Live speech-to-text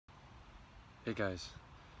Hey guys,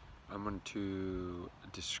 I'm going to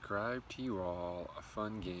describe to you all a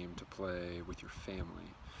fun game to play with your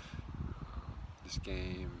family. This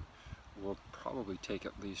game will probably take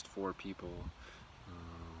at least 4 people,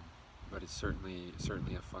 but it's certainly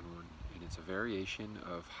a fun one. And it's a variation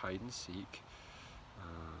of hide and seek,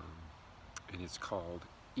 and it's called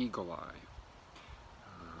Eagle Eye.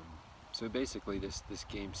 So basically, this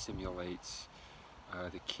game simulates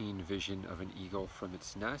the keen vision of an eagle from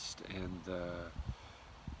its nest, and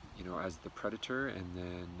as the predator, and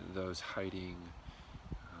then those hiding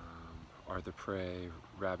are the prey: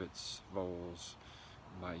 rabbits, voles,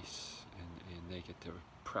 mice, and they get to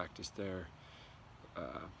practice their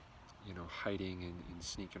hiding and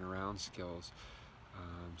sneaking around skills.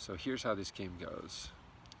 So here's how this game goes.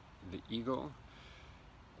 The eagle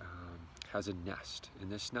has a nest, and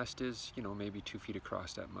this nest is maybe 2 feet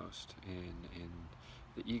across at most, and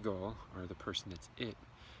the eagle, or the person that's it,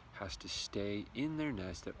 has to stay in their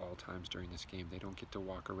nest at all times during this game. They don't get to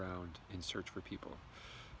walk around and search for people.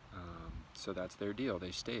 So that's their deal.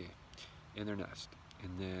 They stay in their nest,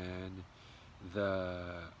 and then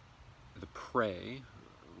the prey,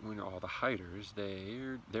 all the hiders,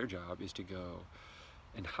 their job is to go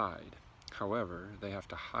and hide. However, they have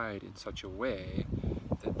to hide in such a way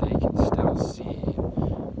that they can still see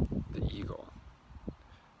the eagle.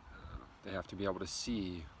 They have to be able to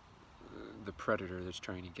see the predator that's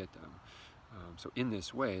trying to get them. So in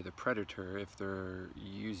this way, the predator, if they're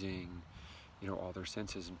using all their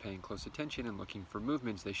senses and paying close attention and looking for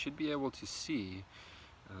movements, they should be able to see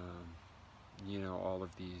all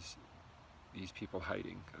of these people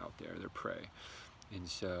hiding out there, their prey. And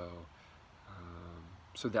so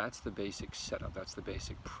so that's the basic setup, that's the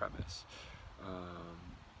basic premise.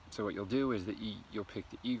 So what you'll do is that you'll pick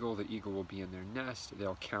the eagle will be in their nest,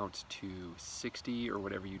 they'll count to 60 or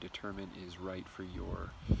whatever you determine is right for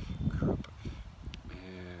your group,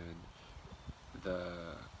 and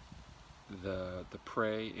the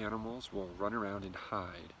prey animals will run around and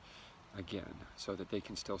hide again so that they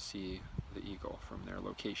can still see the eagle from their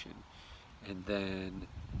location. And then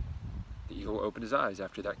the eagle will open his eyes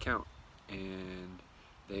after that count, and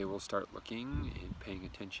they will start looking and paying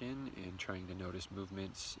attention and trying to notice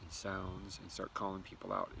movements and sounds and start calling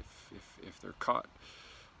people out. If they're caught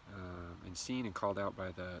and seen and called out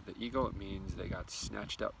by the eagle, it means they got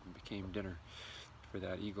snatched up and became dinner for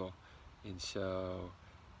that eagle. And so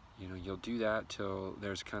you'll do that till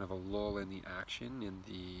there's kind of a lull in the action and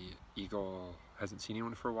the eagle hasn't seen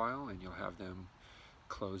anyone for a while, and you'll have them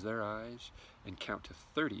close their eyes and count to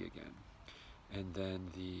 30 again. And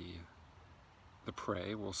then the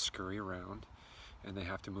prey will scurry around, and they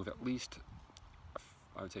have to move at least,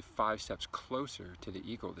 I would say, 5 steps closer to the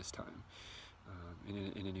eagle this time,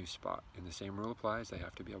 in a new spot. And the same rule applies. They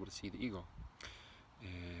have to be able to see the eagle.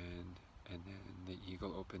 And then the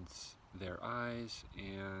eagle opens their eyes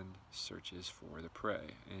and searches for the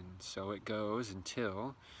prey. And so it goes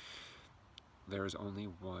until there is only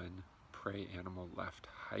one prey animal left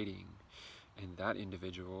hiding. And that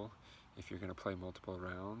individual, if you're going to play multiple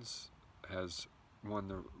rounds, has won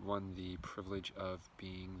the privilege of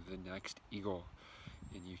being the next eagle,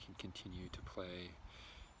 and you can continue to play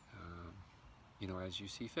as you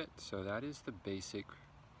see fit. So that is the basic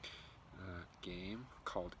game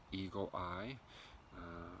called Eagle Eye.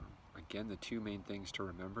 Again, the 2 main things to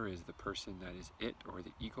remember is the person that is it, or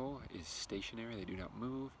the eagle, is stationary, they do not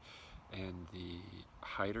move, and the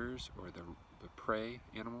hiders, or the prey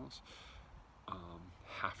animals,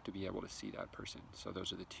 have to be able to see that person. So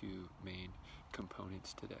those are the 2 main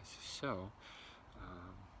components to this. So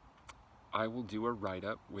I will do a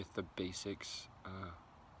write-up with the basics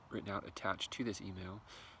written out, attached to this email.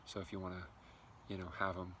 So if you want to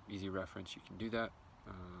have them easy reference, you can do that,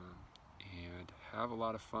 and have a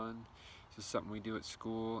lot of fun. This is something we do at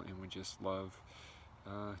school, and we just love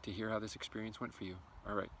to hear how this experience went for you.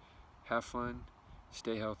 All right, have fun,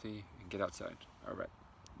 stay healthy, and get outside. All right,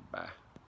 bye.